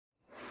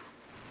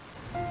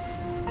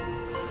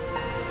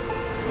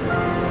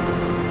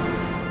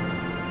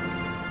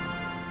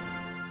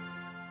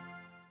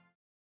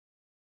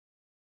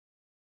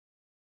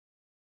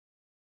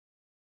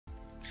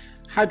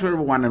Hi to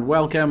everyone and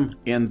welcome.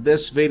 In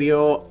this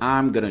video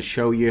I'm gonna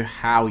show you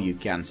how you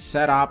can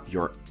set up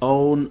your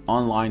own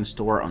online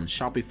store on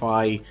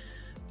Shopify,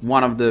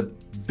 one of the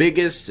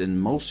biggest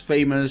and most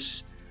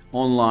famous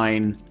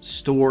online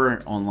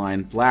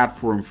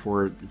platform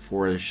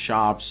for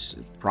shops,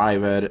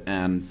 private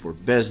and for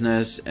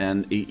business.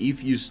 And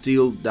if you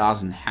still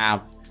doesn't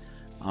have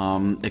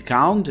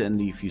account, and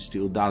if you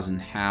still doesn't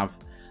have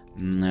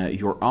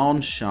your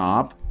own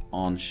shop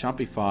on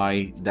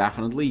Shopify,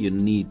 definitely you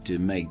need to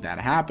make that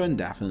happen.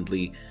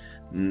 Definitely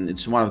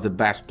it's one of the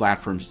best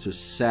platforms to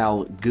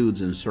sell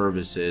goods and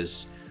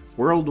services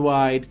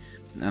worldwide,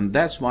 and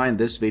that's why in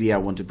this video I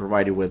want to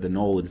provide you with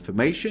all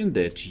information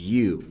that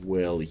you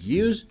will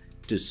use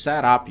to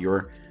set up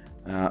your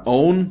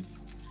own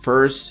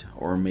first,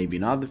 or maybe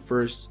not the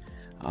first,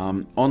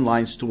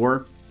 online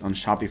store on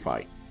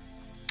Shopify.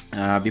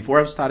 Before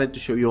I've started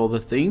to show you all the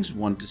things,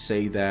 want to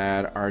say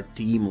that our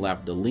team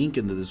left the link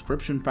in the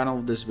description panel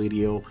of this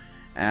video,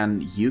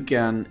 and you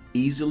can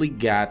easily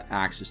get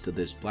access to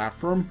this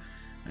platform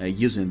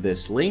using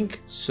this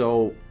link.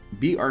 So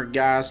be our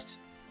guest,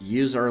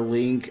 use our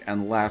link,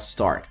 and let's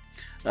start.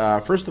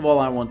 First of all,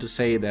 I want to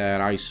say that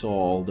I saw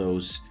all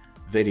those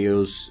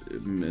videos,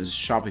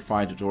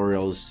 Shopify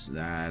tutorials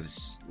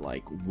that's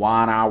like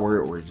 1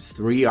 hour or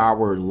 3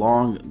 hour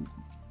long.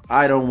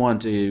 I don't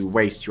want to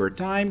waste your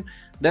time.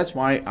 That's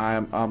why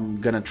I'm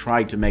gonna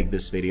try to make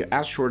this video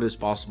as short as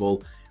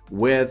possible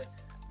with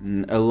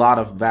a lot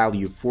of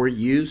value for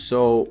you.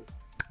 So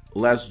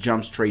let's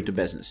jump straight to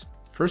business.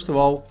 First of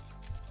all,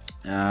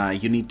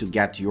 you need to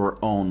get your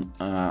own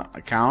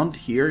account.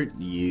 Here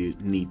you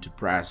need to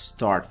press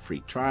start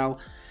free trial,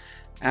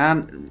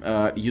 and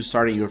you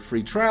starting your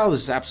free trial.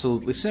 This is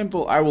absolutely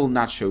simple. I will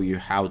not show you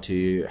how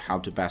to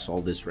pass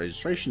all this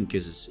registration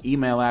because it's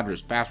email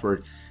address,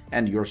 password,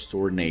 and your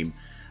store name.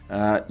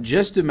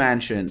 Just to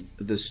mention,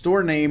 the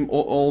store name,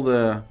 all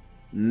the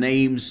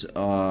names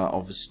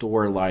of a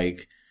store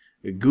like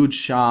a good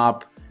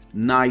shop,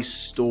 nice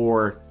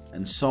store,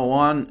 and so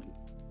on,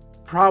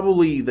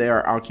 probably they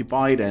are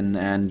occupied,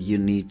 and you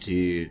need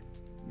to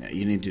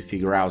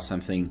figure out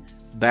something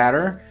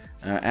better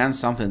and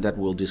something that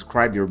will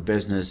describe your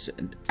business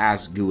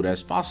as good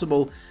as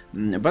possible.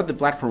 But the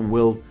platform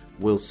will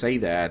say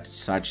that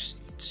such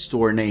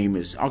store name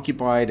is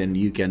occupied, and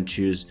you can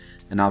choose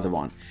another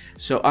one.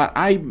 So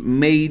I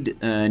made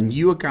a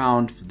new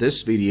account for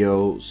this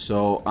video,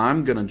 so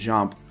I'm gonna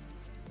jump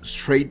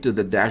straight to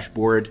the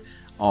dashboard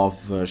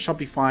of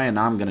Shopify, and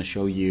I'm gonna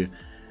show you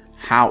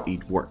how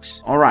it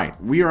works. All right,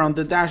 we are on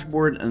the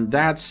dashboard, and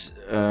that's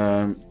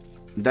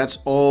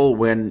all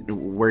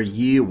where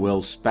you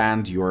will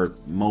spend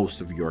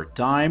most of your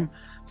time.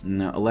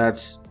 Now,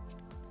 let's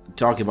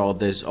talk about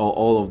this.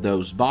 All of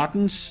those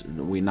buttons,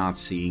 we're not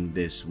seeing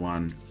this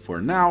one for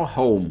now.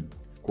 Home,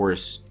 of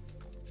course,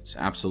 it's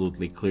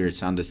absolutely clear,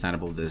 it's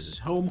understandable. This is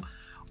home.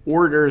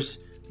 Orders,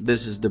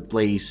 this is the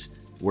place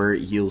where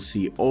you'll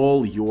see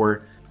all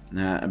your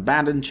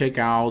abandoned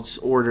checkouts,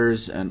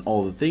 orders, and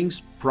all the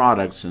things.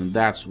 Products, and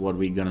that's what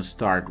we're gonna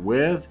start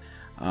with.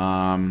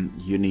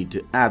 You need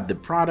to add the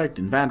product,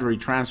 inventory,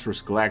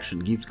 transfers, collection,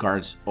 gift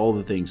cards, all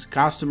the things.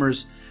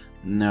 Customers,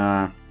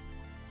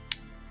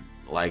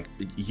 like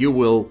you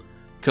will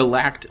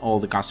collect all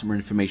the customer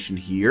information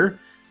here.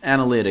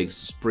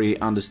 Analytics is pretty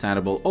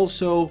understandable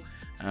also.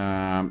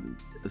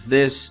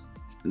 This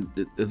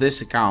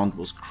account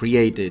was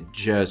created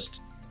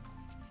just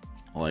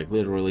like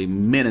literally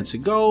minutes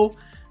ago,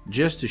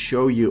 just to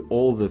show you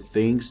all the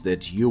things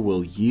that you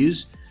will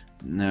use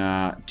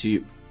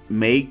to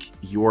make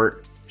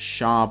your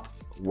shop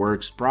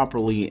works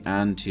properly,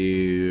 and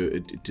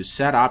to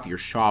set up your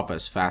shop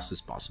as fast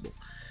as possible.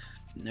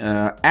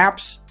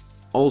 Apps,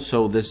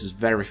 also, this is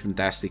very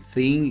fantastic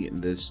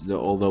thing.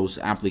 All those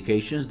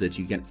applications that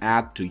you can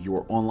add to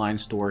your online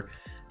store,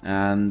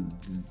 and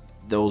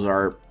those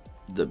are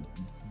the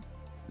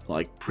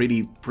like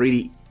pretty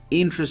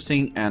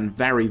interesting and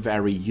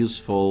very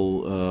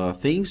useful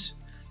things,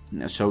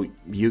 so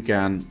you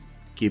can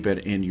keep it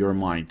in your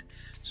mind.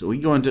 So we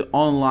go into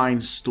online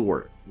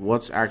store.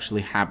 What's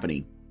actually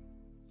happening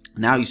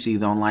now? You see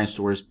the online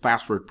store is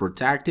password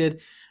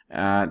protected.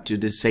 To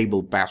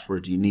disable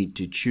password, you need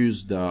to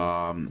choose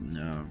the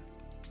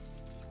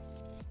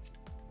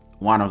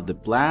one of the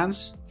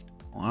plans.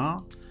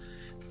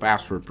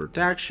 Password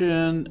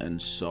protection and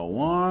so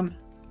on.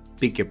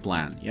 Pick a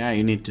plan. Yeah,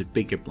 you need to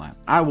pick a plan.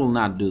 I will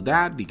not do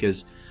that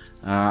because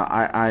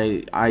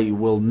I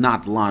will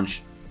not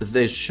launch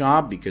this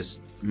shop, because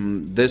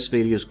this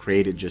video is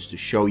created just to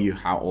show you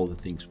how all the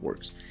things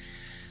works.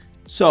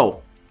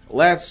 So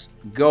let's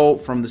go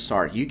from the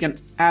start. You can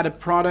add a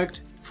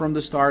product from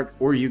the start,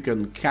 or you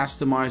can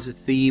customize a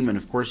theme, and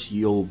of course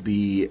you'll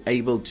be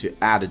able to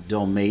add a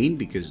domain,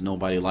 because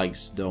nobody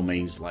likes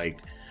domains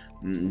like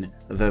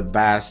the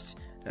best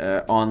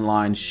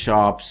online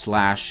shop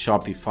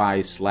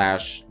 /Shopify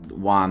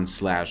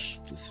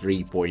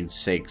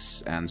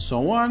 /1/3.6 and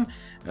so on.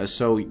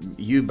 So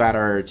you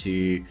better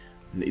to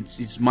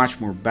it's much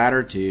more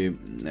better to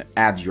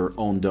add your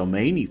own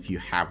domain if you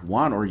have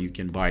one, or you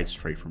can buy it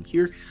straight from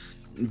here.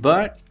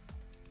 But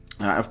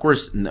of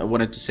course, I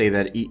wanted to say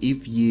that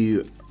if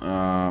you're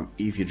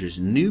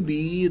just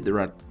newbie, there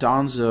are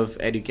tons of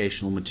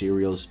educational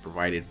materials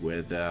provided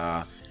with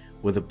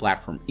the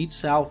platform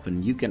itself,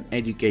 and you can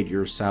educate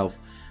yourself.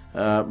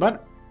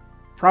 But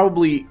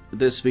probably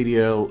this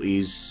video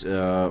is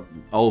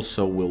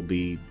also will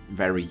be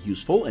very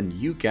useful, and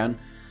you can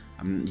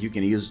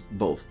use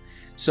both.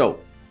 So,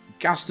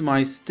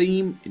 customize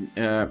theme.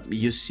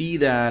 You see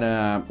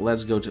that.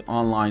 Let's go to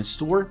online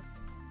store.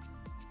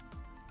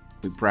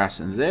 We press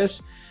on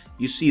this,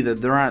 you see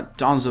that there are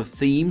tons of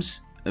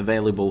themes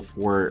available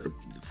for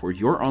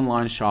your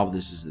online shop.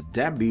 This is the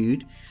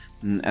debut,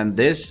 and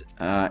this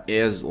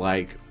is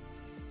like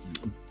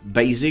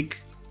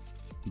basic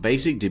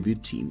debut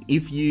theme.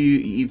 If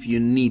you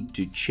need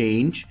to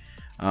change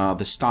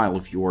the style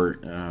of your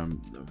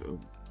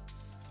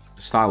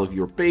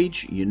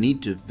page, you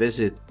need to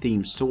visit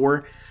theme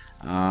store,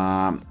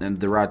 and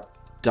there are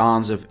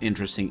tons of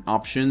interesting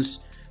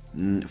options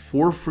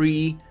for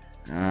free.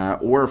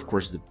 Or of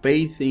course the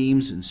paid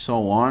themes and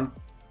so on.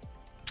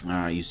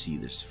 You see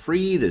this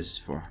free, this is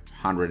for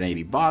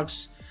 180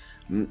 bucks.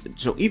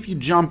 So if you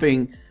jump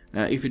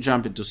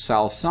into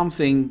sell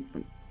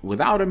something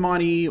without the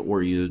money,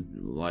 or you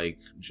like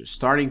just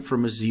starting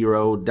from a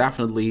zero,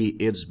 definitely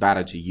it's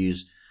better to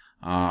use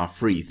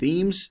free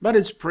themes. But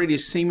it's pretty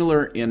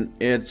similar, and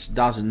it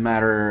doesn't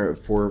matter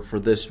for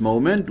this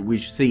moment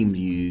which theme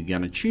you're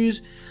gonna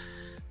choose.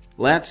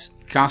 Let's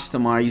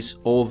customize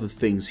all the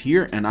things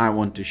here, and I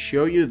want to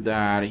show you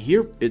that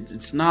here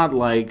it's not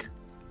like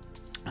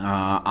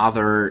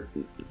other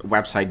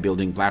website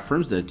building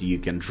platforms that you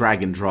can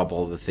drag and drop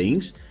all the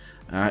things.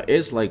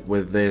 It's like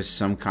with this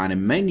some kind of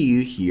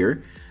menu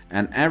here,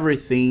 and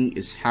everything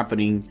is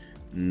happening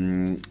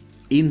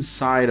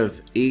inside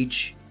of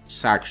each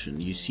section.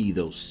 You see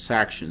those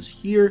sections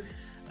here,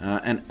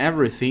 and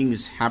everything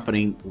is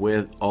happening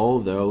with all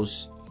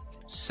those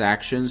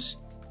sections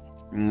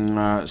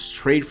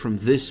straight from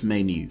this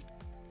menu.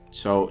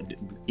 So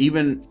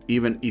even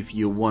if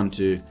you want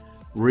to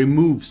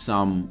remove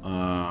some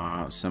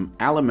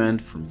element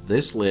from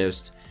this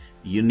list,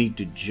 you need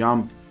to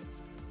jump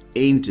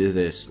into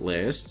this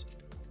list,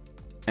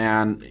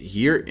 and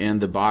here in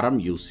the bottom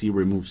you'll see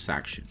remove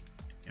section.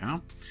 Yeah.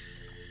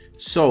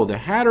 So the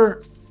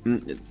header,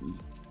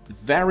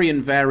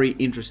 very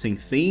interesting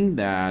thing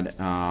that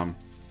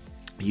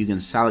you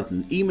can select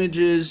an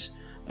images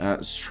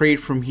straight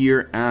from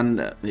here,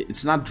 and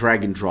it's not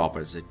drag and drop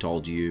as I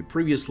told you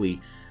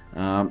previously.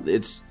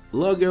 It's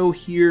logo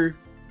here,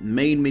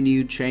 main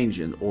menu, change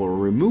and or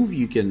remove.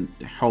 You can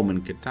home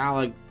and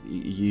catalog.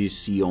 You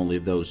see only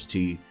those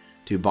two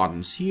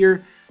buttons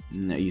here.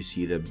 You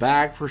see the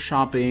bag for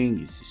shopping,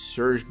 you see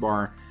search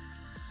bar,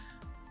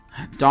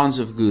 tons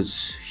of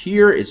goods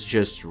here. It's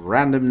just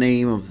random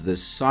name of the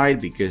site,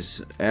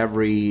 because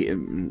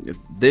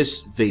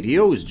this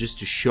video is just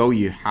to show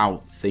you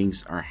how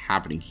things are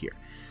happening here.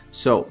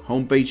 So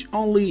homepage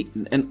only,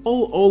 and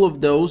all of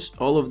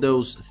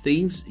those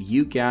things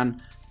you can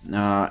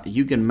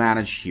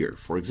manage here.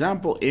 For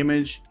example,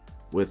 image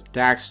with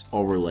text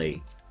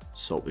overlay.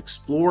 So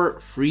explore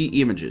free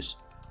images.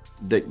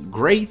 The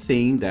great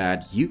thing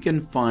that you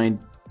can find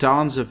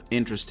tons of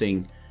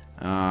interesting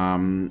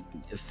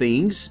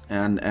things,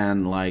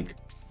 and like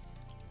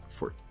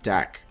for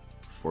tech,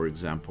 for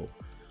example,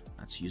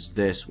 let's use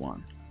this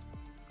one.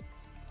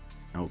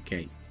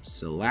 Okay,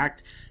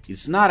 select.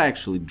 It's not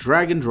actually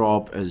drag and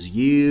drop as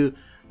you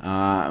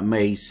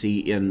may see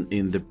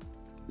in the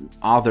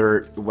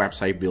other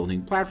website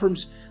building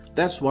platforms.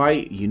 That's why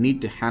you need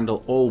to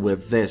handle all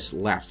with this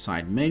left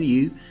side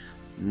menu,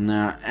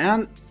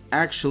 and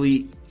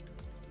actually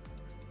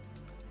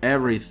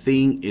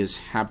everything is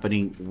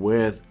happening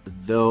with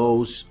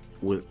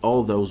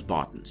all those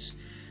buttons.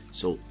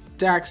 So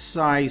text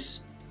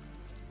size,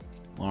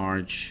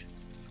 large,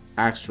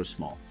 extra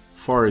small,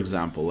 for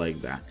example,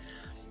 like that.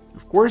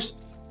 Of course,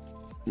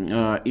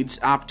 it's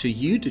up to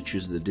you to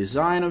choose the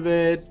design of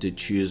it, to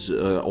choose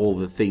all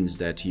the things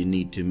that you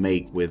need to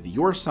make with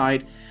your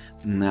site,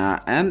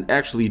 and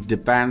actually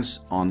depends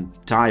on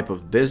type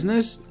of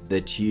business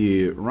that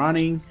you're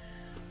running.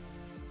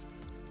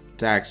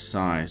 Text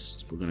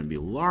size, we're going to be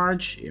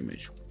large.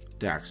 Image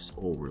text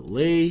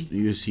overlay,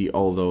 you see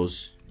all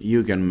those.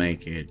 You can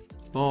make it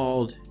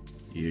bold,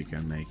 you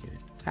can make it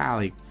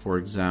italic, for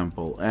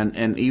example,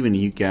 and even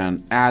you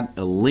can add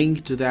a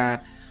link to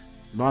that,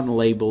 button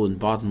label and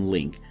button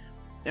link.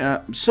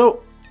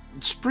 So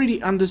it's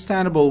pretty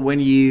understandable when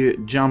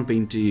you jump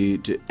into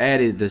to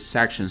edit the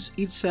sections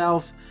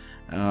itself,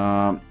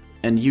 and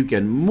you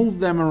can move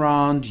them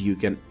around. You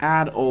can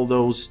add all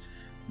those,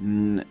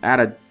 add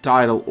a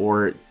title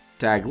or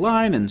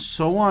tagline and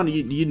so on.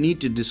 You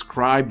need to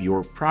describe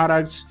your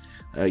products,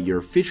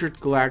 your featured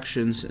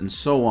collections and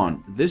so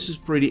on. This is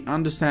pretty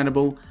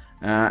understandable,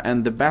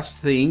 and the best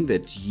thing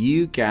that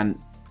you can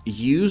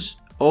use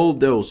all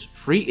those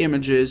free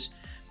images.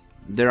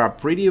 They are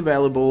pretty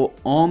available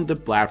on the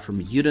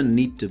platform. You don't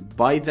need to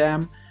buy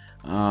them,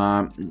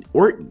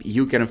 or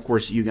you can, of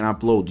course, you can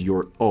upload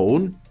your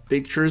own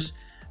pictures,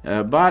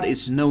 but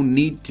it's no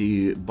need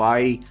to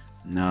buy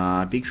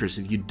pictures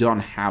if you don't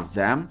have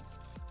them.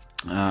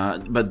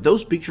 But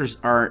those pictures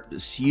are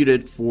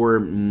suited for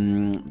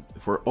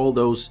all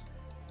those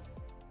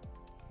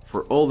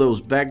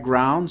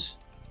backgrounds,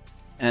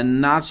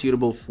 and not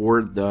suitable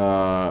for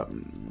the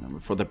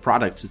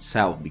products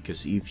itself,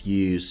 because if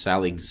you're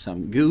selling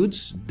some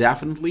goods,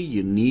 definitely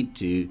you need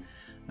to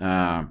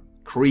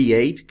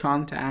create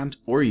content,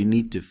 or you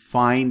need to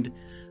find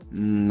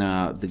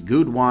the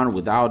good one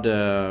without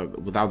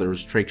the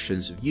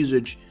restrictions of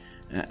usage,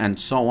 and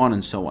so on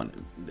and so on.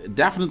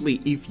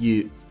 Definitely, if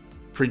you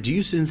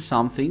producing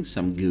something,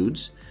 some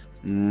goods,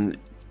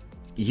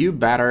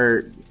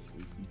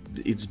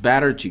 it's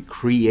better to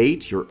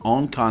create your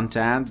own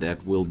content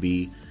that will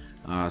be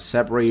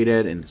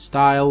separated in the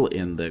style,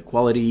 in the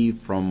quality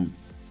from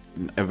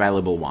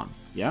available one.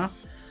 Yeah,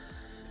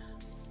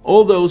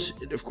 all those,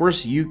 of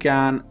course, you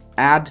can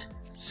add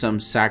some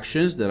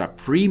sections that are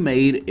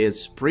pre-made.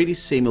 It's pretty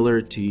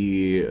similar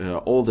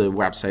to all the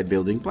website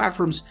building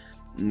platforms,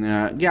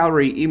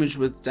 gallery, image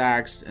with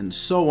text, and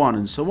so on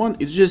and so on.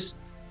 It's just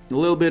a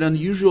little bit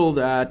unusual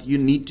that you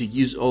need to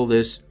use all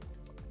this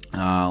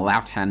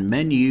left-hand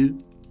menu,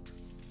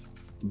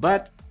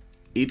 but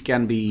it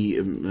can be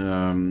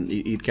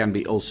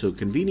also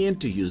convenient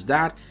to use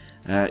that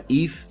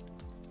if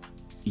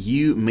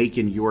you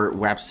making your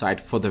website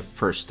for the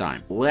first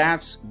time.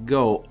 Let's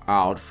go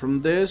out from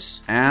this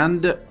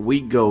and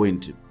we go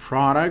into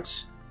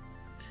products,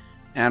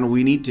 and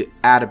we need to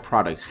add a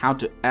product. How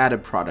to add a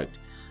product?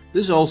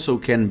 This also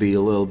can be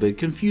a little bit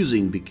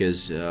confusing,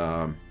 because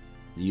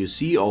you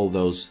see all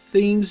those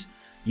things,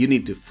 you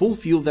need to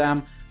fulfill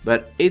them,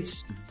 but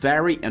it's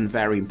very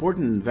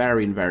important and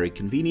very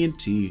convenient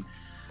to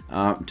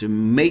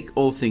make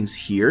all things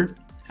here,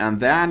 and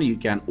then you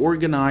can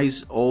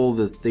organize all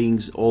the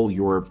things, all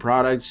your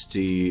products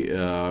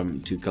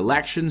to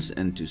collections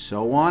and to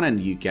so on, and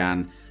you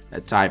can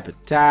type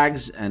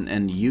tags,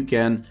 and you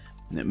can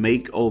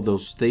make all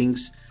those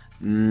things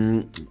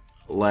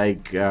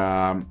like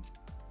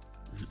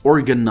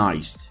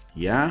organized.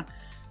 Yeah,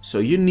 so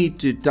you need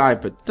to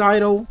type a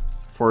title,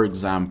 for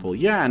example,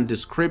 yeah, and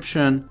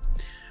description.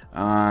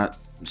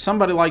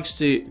 Somebody likes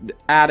to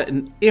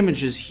add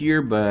images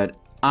here, but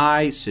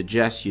I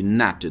suggest you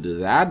not to do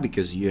that,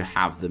 because you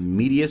have the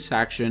media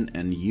section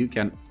and you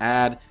can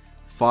add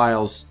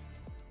files,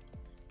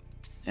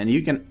 and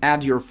you can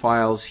add your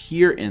files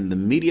here in the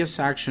media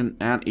section,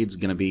 and it's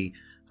gonna be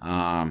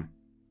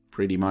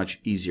pretty much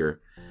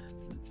easier.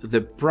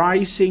 The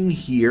pricing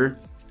here,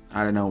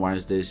 I don't know why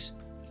is this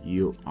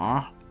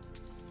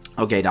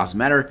okay, doesn't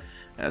matter.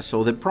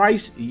 So the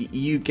price,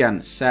 you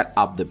can set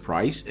up the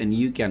price, and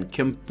you can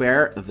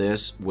compare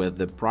this with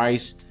the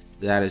price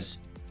that is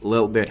a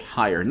little bit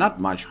higher, not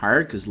much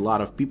higher, because a lot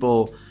of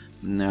people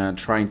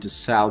trying to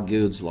sell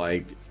goods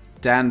like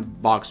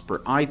 $10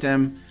 per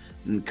item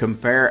and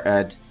compare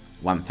at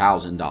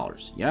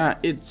 $1,000. Yeah,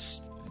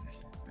 it's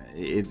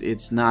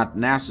not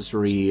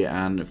necessary,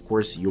 and of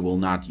course you will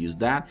not use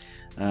that.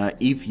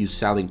 If you're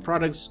selling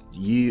products,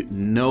 you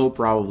know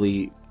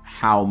probably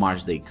how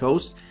much they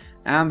cost,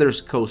 and there's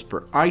cost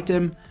per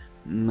item,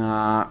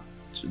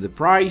 so the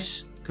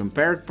price,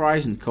 compared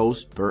price and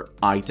cost per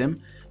item.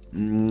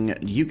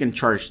 You can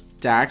charge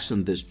tax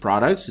on these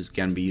products. This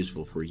can be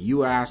useful for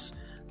US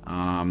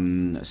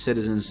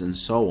citizens and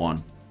so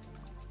on.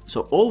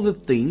 So all the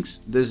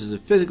things, this is a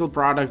physical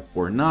product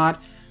or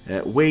not,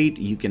 weight,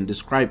 you can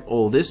describe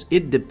all this.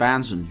 It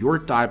depends on your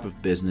type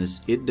of business.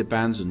 It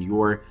depends on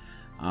your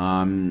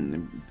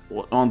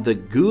on the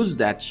goods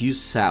that you're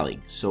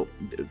selling. So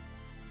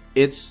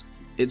it's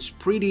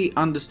pretty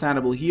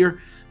understandable here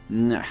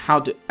how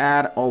to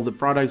add all the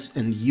products,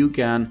 and you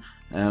can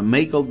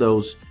make all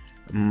those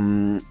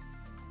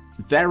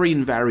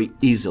very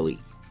easily.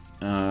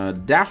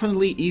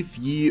 Definitely, if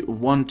you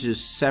want to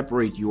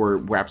separate your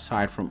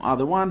website from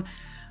other one,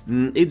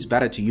 it's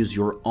better to use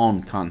your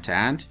own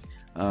content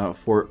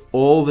for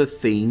all the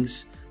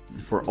things,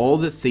 for all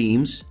the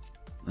themes.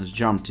 Let's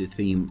jump to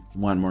theme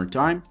one more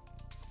time,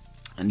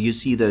 and you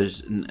see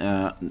there's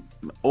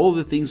all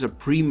the things are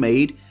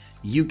pre-made.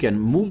 You can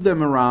move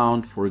them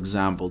around, for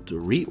example, to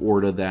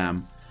reorder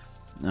them,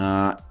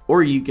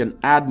 or you can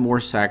add more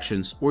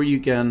sections, or you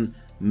can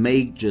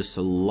make just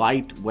a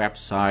light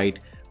website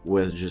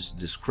with just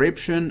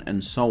description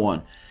and so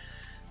on.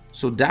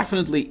 So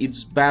definitely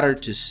it's better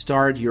to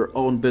start your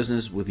own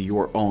business with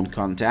your own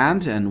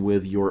content and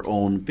with your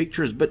own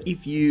pictures. But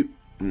if you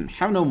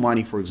have no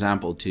money, for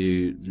example,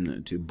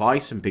 to buy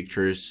some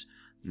pictures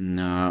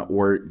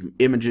or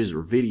images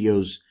or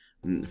videos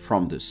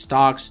from the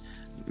stocks,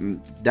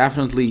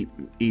 definitely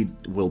it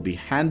will be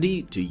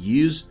handy to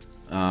use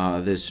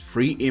this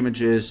free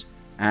images,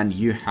 and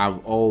you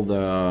have all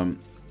the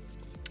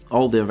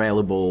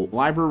available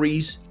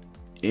libraries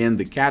in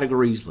the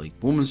categories like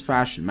women's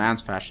fashion,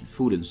 man's fashion,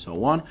 food, and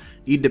so on.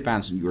 It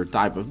depends on your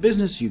type of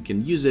business. You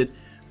can use it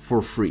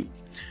for free.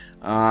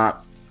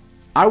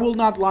 I will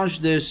not launch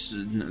this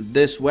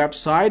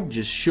website.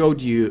 Just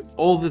showed you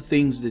all the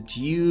things that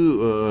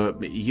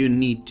you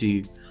need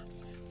to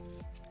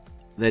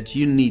that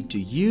you need to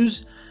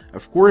use.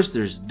 Of course,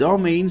 there's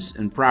domains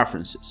and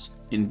preferences.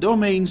 In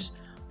domains,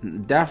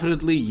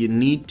 definitely you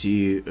need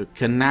to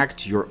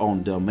connect your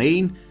own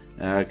domain,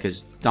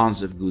 because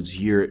tons of goods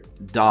here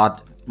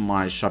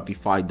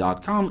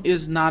 .myshopify.com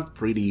is not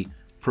pretty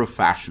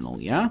professional.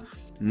 Yeah,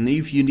 and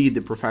if you need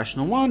the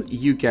professional one,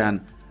 you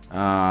can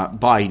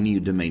buy a new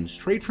domain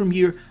straight from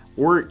here,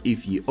 or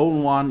if you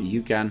own one,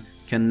 you can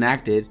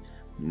connect it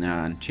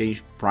and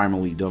change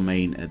primary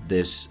domain at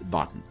this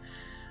button.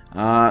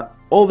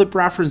 All the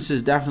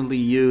preferences, definitely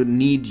you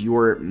need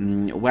your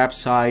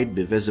website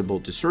be visible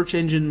to search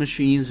engine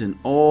machines, and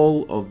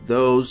all of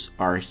those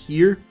are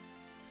here.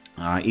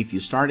 If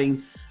you're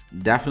starting,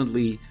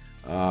 definitely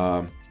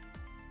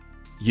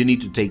you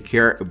need to take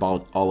care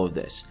about all of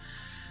this.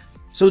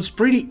 So it's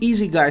pretty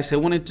easy, guys. I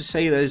wanted to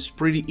say that it's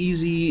pretty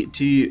easy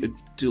to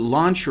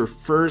launch your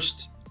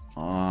first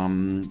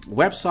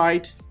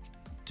website,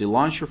 to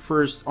launch your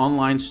first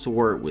online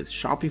store with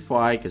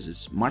Shopify, because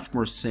it's much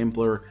more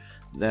simpler,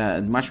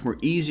 much more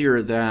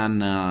easier than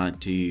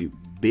to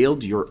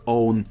build your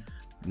own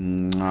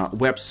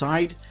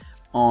website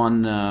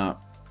on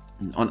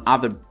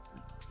other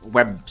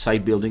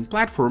website building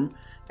platform.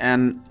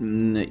 And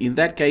in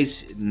that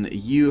case,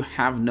 you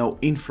have no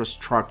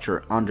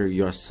infrastructure under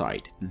your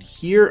site. And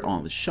here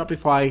on the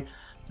Shopify,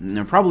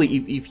 probably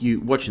if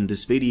you watching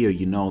this video,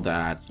 you know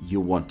that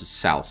you want to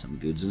sell some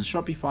goods in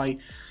Shopify,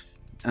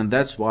 and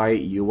that's why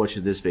you're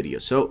watching this video.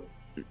 So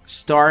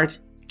start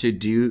to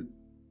do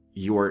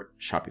your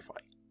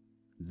Shopify,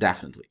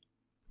 definitely.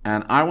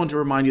 And I want to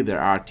remind you that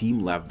our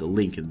team left the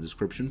link in the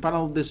description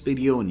panel of this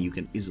video, and you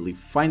can easily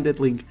find that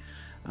link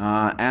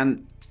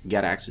and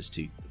get access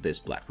to this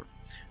platform.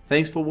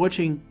 Thanks for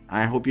watching.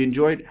 I hope you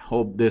enjoyed.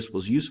 Hope this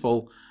was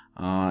useful,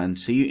 and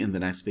see you in the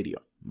next video.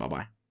 Bye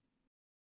bye.